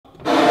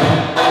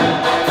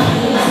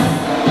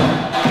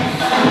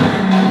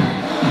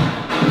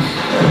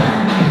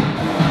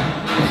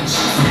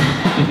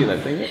you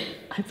lip sync it?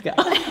 Let's go.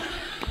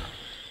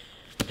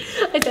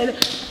 I said,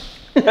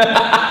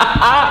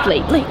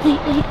 late.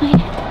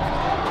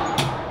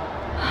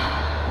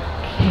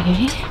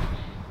 Okay.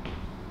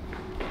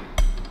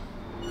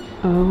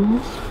 Oh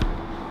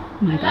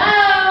my God.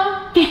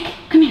 Hello? Vic,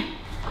 come here.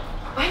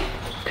 What?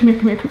 Come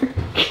here.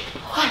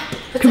 What?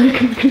 Come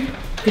here.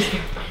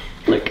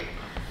 Look.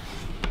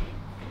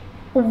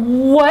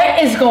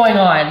 What is going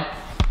on?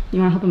 You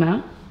wanna help him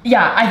out?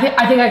 Yeah,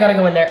 I think I gotta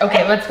go in there.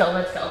 Okay, let's go.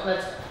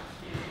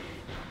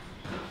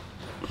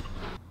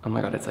 Oh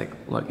my God, it's like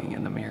looking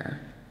in the mirror.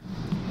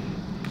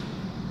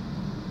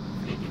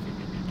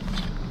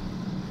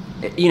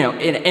 You know,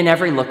 in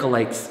every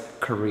lookalike's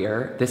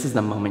career, this is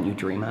the moment you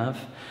dream of.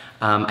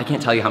 I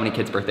can't tell you how many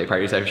kids' birthday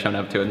parties I've shown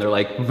up to and they're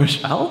like,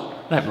 Michelle?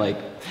 And I'm like,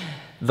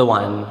 the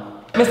one.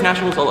 Miss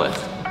National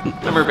Soloist.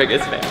 I'm her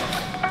biggest fan.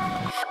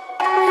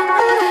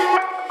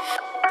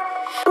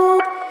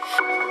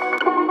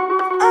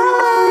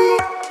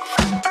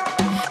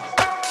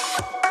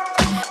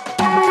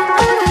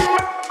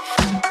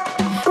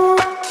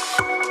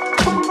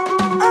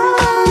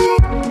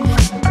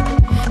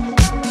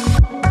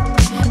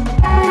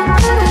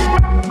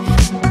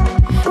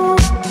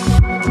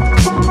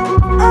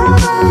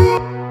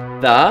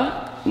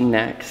 The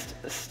next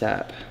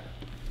step,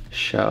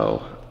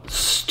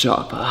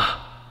 Showstoppa.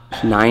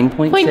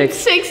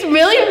 9.6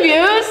 million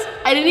views?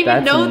 I didn't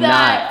even know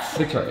that. Nuts.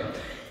 Victoria,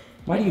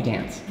 why do you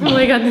dance? Oh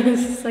my God,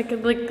 this is like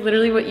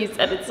literally what you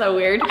said. It's so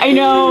weird. I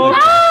know.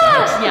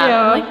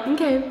 Yeah, I'm like,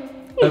 okay.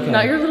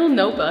 Not your little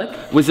notebook.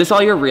 Was this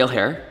all your real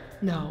hair?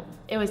 No,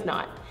 it was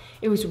not.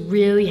 It was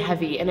really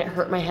heavy and it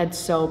hurt my head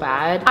so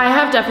bad. I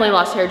have definitely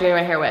lost hair doing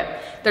my hair whip.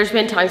 There's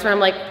been times where I'm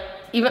like,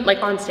 even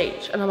like on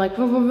stage, and I'm like,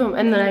 boom, boom, boom,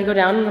 and then I go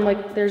down and I'm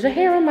like, there's a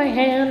hair on my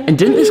hand. And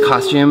didn't this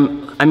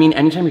costume, I mean,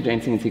 anytime you're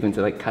dancing in sequence,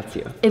 it like cuts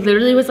you. It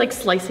literally was like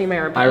slicing my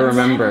armpit. I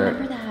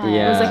remember that.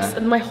 Yeah. It was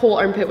like, my whole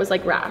armpit was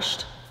like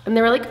rashed. And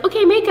they were like,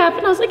 okay, makeup.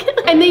 And I was like,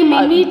 and they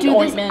made me do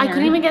this. I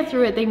couldn't even get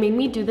through it. They made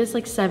me do this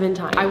like 7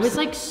 times. I was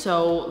like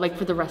so, like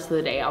for the rest of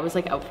the day, I was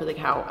like out for the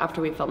count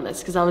after we filmed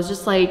this. Because I was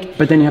just like.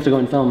 But then you have to go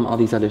and film all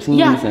these other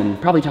scenes and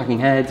probably talking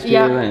heads too.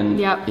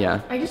 Yeah.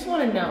 I just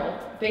want to know,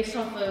 based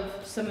off of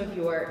some of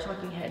your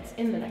talking heads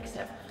in the next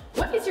step,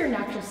 what is your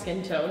natural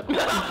skin tone?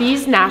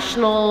 These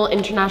national,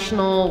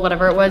 international,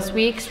 whatever it was,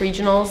 weeks,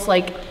 regionals,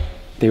 like.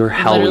 They were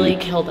hell literally week.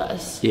 Killed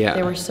us. Yeah.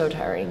 They were so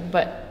tiring,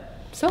 but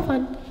so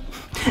fun.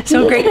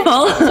 So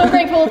grateful. So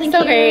grateful. Thank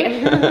you.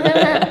 Great.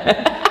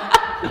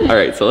 All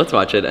right, so let's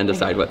watch it and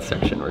decide what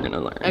section we're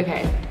gonna learn.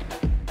 Okay.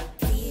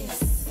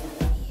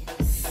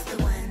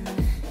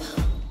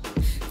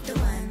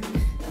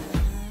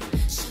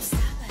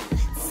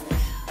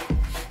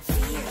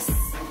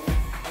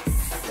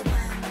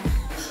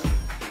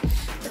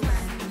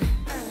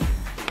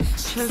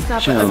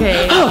 Showstoppa.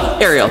 Okay.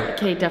 Aerial.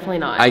 Okay, definitely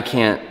not. I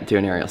can't do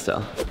an aerial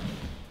still.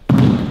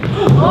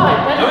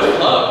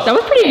 That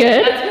was pretty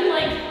good. That's been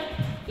like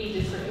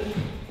ages for me.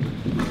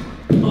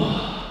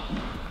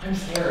 I'm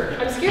scared.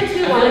 I'm scared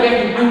too. I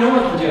know I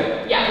can do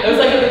it. Yeah. It was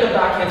like the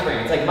back handspring.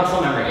 It's like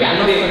muscle memory.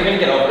 Yeah. You're gonna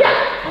get over it.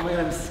 Yeah. Oh my God,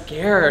 I'm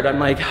scared. I'm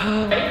like,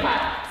 oh.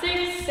 5,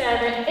 6,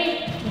 7,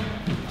 8.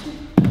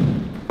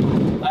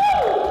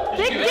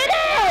 They did it!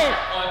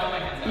 Oh, I put my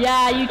hands up.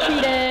 Yeah, you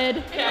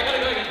cheated. Okay, I gotta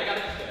go again.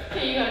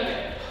 Okay, you gotta do it.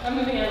 I'm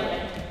moving out of the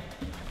way.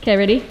 Okay,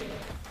 ready?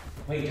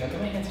 Wait, do I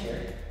put my hands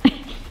here?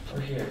 Or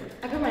here?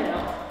 I put mine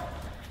out.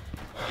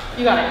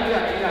 You got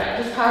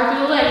it. Just power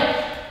through the leg.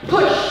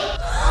 Push.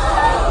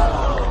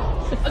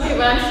 Okay,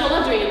 but I'm still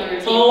not doing it in the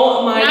routine.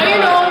 Oh my now God. you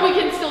know we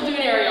can still do an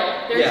aerial.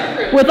 There's your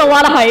proof. With a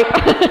lot of hype.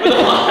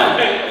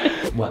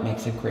 What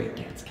makes a great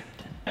dance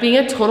captain? Being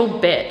a total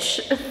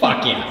bitch.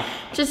 Fuck yeah.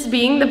 Just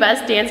being the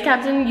best dance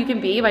captain you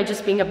can be by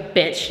just being a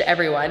bitch to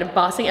everyone,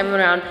 bossing everyone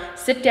around.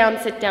 Sit down,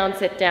 stand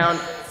up.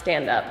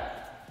 Stand up.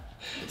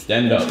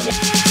 Stand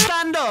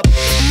up.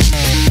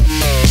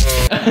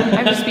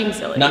 I'm just being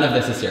silly. None of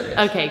this is serious.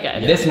 Okay,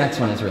 good. This next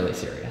one is really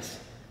serious.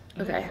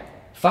 Okay.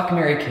 Fuck,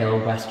 marry, kill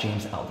West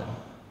James Eldon.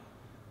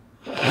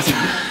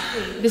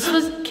 This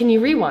was, can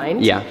you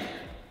rewind? Yeah.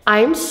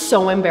 I'm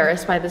so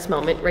embarrassed by this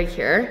moment right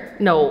here.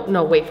 No,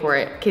 wait for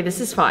it. Okay, this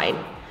is fine.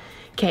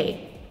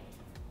 Okay.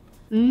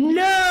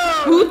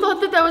 No! Who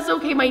thought that was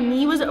okay? My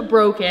knee was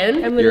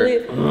broken. I'm literally.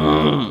 The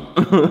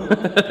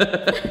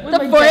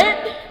foot?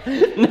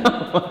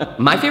 No.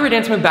 My favorite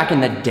dance move back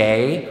in the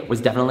day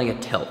was definitely a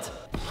tilt.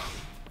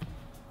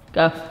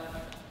 Go.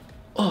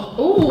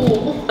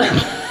 Oh.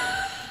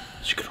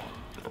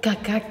 Ga.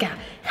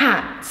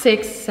 Ha.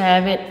 6,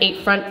 7,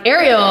 8 front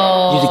aerial. Ooh,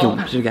 a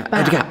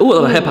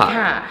little hip hop.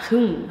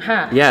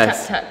 Ha.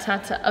 Yes.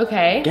 Ta.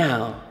 Okay.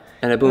 Gal.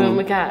 And a boom.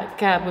 Boom,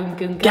 ga, boom,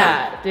 goom,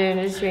 ga. Doing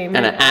the stream.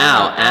 And an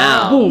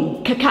ow.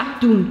 Boom, ka,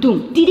 doom,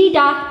 dee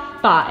da.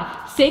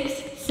 5,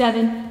 6,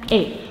 7,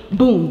 8.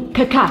 Boom,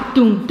 ka,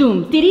 doom,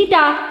 dee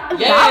da.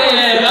 Yeah.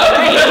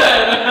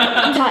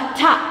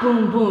 Ta,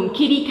 boom,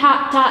 kitty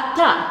cat, ta.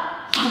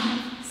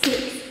 5,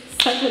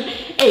 6, 7,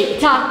 8.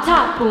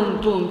 Ta,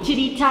 boom,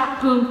 titty ta,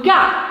 boom,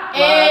 ga.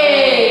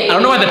 Hey. I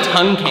don't know why the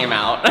tongue came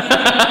out.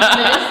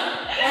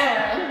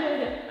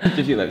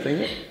 Did you lip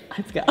sync it?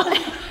 Let's go. I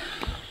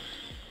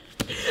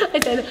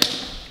said.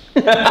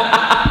 We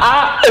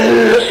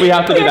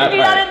have to do that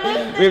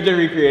part. We have to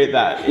recreate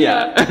that.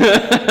 Yeah.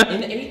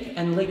 In the 8th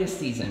and latest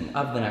season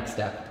of The Next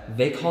Step,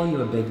 they call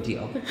you a big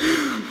deal.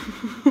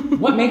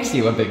 What makes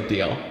you a big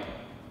deal?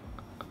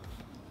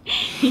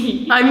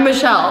 I'm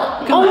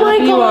Michelle. Oh my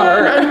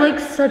god, I'm like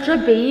such a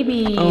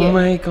baby. Oh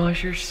my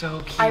gosh, you're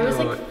so cute. I was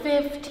like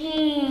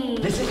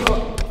 15. This is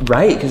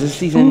right, because it's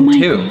season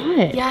 2.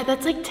 God. Yeah,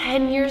 that's like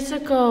 10 years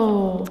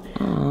ago.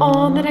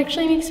 Oh, that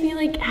actually makes me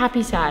like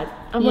happy sad.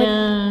 I'm like,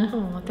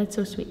 oh, that's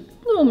so sweet.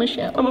 Oh,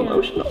 Michelle. I'm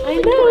emotional. I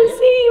know,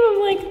 same. I'm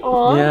like,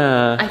 oh.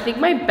 Yeah. I think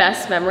my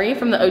best memory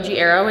from the OG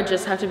era would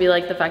just have to be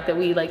like the fact that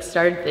we like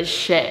started this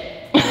shit.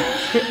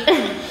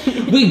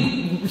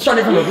 We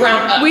started from the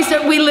ground up.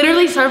 We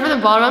literally started from the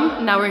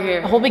bottom. Now we're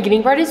here. The whole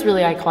beginning part is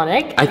really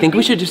iconic. I think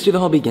we should just do the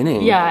whole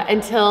beginning. Yeah,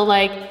 until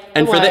like.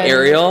 And for the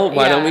aerial,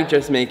 why don't we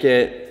just make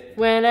it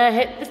when I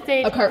hit the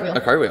stage? A cartwheel.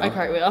 A cartwheel. A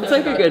cartwheel. It's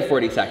like a good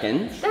 40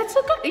 seconds. That's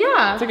a good.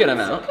 Yeah. It's a good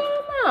amount. It's a good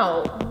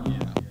amount.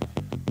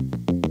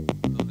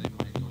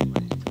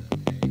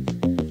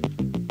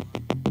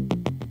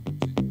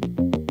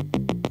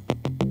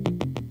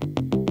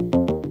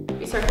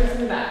 We start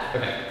facing the back.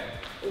 Okay.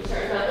 We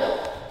start level.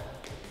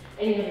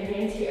 And you have your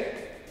hands here.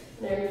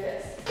 And there your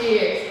fist.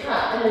 Here.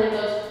 And then it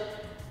goes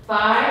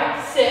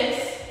 5,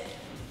 6.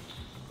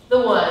 The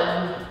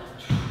 1.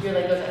 Your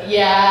leg goes up.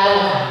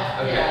 Yeah.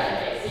 Okay. Yeah.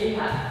 Okay. So you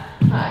have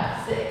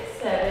 5,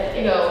 6, 7.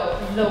 You go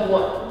the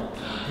 1.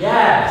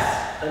 Yes.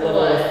 I love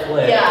a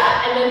flip.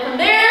 Yeah. And then from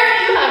there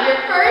you have your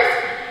first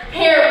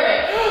hair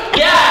whip.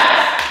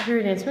 Yes.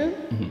 Your dance move.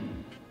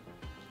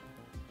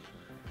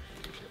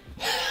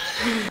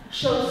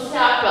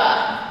 Showstoppa.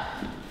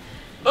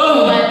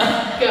 Oh.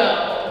 Let's go.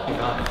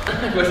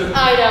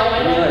 I know.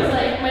 My neck is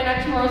like my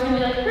neck tomorrow's gonna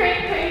be like great.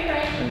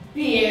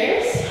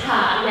 Fierce.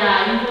 Ha.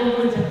 Yeah. You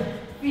go into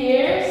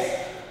fierce.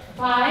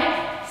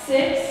 5,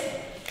 6.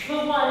 The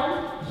 1.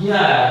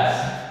 Yes.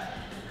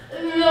 The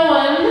 1.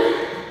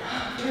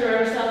 Turn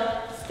around yourself.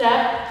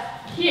 Step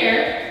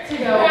here to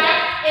go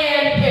back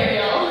and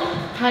aerial.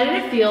 How did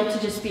it feel to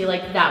just be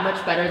like that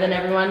much better than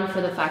everyone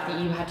for the fact that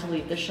you had to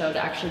leave the show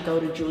to actually go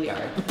to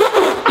Juilliard?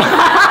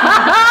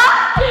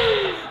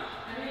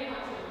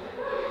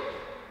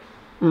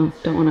 Oh,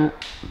 don't want to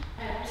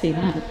see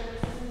that.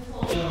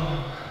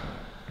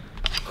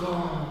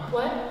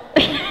 What?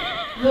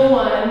 The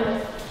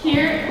 1.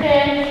 Here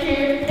and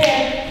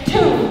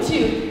 2,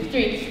 2,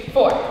 3,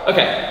 4.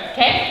 Okay.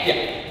 Okay?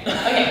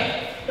 Yeah. Okay.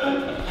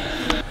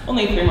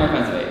 Only 3 more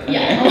pounds of weight. Okay.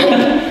 Yeah.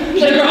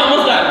 We're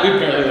almost done. We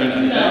barely learned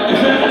anything.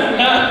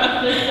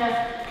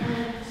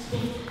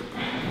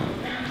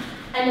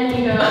 And then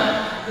you go.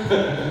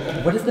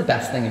 What is the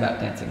best thing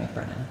about dancing with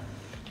Brennan?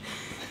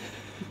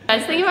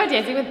 Best thing about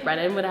dancing with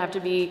Brennan would have to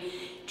be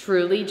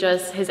truly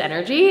just his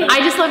energy. I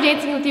just love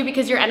dancing with you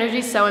because your energy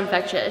is so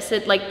infectious.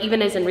 It like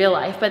even is in real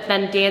life, but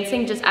then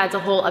dancing just adds a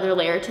whole other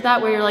layer to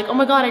that where you're like, oh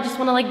my god, I just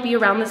want to like be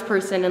around this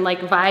person and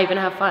like vibe and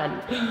have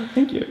fun.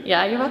 Thank you.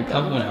 Yeah, you're welcome.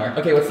 Compliment hour.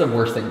 Okay, what's the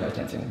worst thing about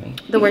dancing with me?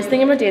 The worst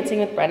thing about dancing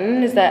with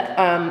Brennan is that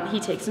he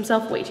takes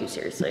himself way too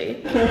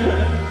seriously.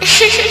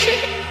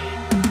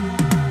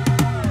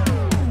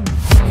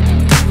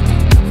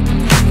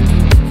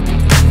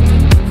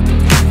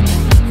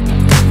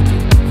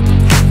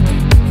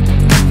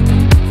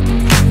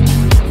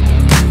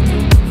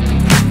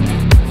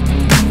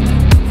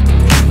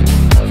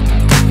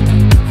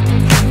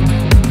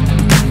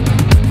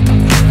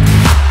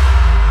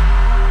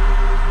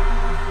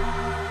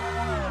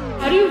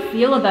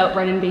 Feel about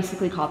Brennan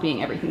basically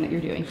copying everything that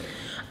you're doing?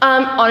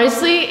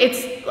 Honestly,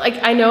 it's like,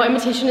 I know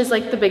imitation is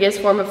like the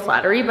biggest form of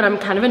flattery, but I'm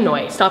kind of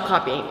annoyed. Stop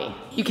copying me.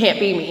 You can't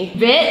be me.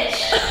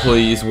 Bitch!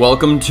 Please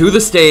welcome to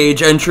the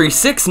stage, entry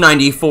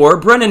 694,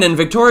 Brennan and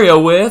Victoria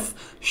with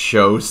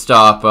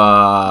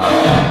Showstoppa.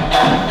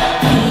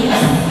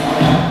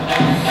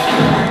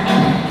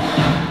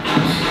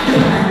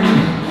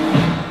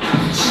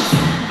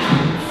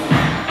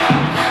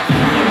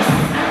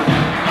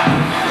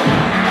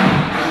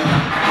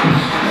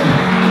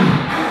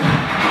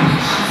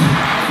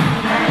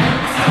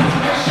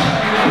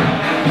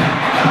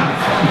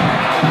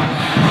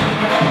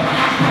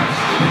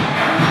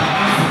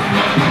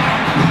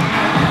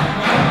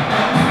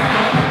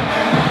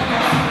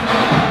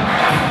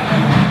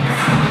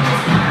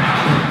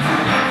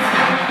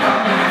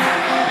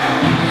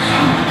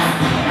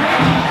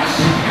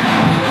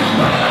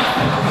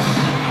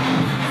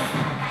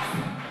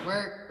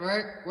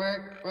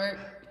 Work.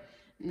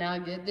 Now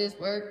get this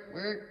work.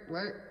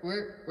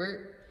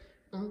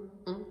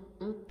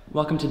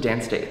 Welcome to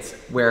Dance Dates,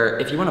 where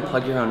if you want to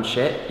plug your own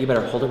shit, you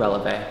better hold a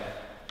releve.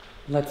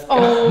 Let's go.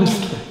 Oh. I'm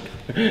just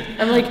kidding.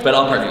 I'm like, but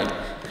I'll partner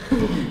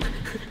you.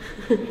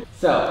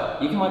 So,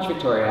 you can watch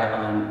Victoria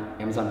on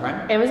Amazon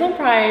Prime. Amazon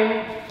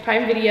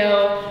Prime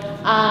Video.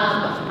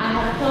 I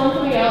have a film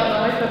coming out, and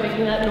I'm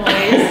making that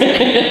noise.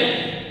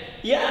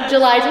 Yeah.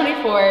 July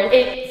 24th.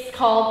 It's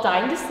called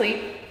Dying to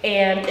Sleep,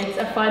 and it's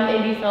a fun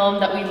indie film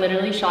that we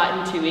literally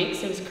shot in 2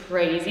 weeks. It was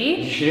crazy.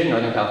 Did you shoot in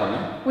Northern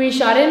California? We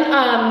shot in,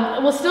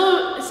 well,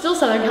 still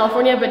Southern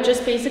California, but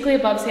just basically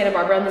above Santa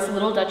Barbara in this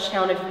little Dutch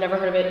town. If you've never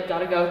heard of it, you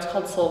gotta go. It's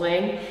called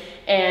Solvang.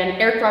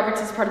 And Eric Roberts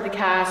is part of the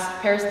cast,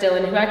 Paris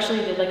Dillon, who actually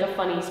did like a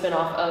funny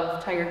spin-off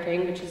of Tiger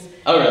King, which is...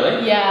 Oh,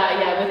 really?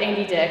 Yeah, with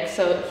Andy Dick.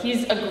 So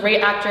he's a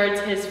great actor.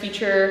 It's his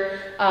feature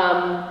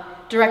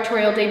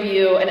directorial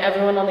debut, and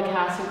everyone on the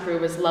cast and crew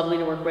was lovely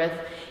to work with.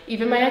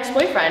 Even my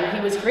ex-boyfriend,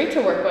 he was great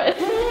to work with.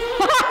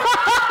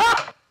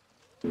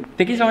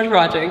 Thank you so much for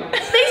watching.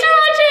 Thanks for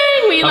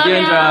watching! We love you. Hope you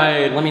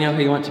enjoyed. Let me know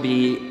who you want to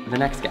be the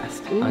next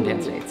guest on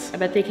Dance Dates. I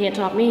bet they can't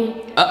top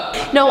me.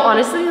 No,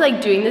 honestly,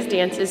 like doing this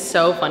dance is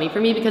so funny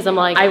for me because I'm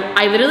like,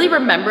 I literally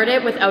remembered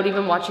it without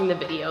even watching the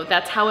video.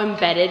 That's how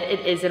embedded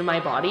it is in my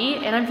body,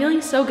 and I'm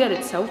feeling so good.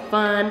 It's so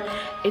fun.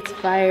 It's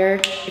fire.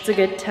 It's a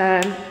good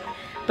time.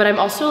 But I'm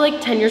also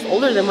like 10 years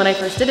older than when I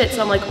first did it,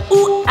 so I'm like,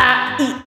 ooh, ah, ee.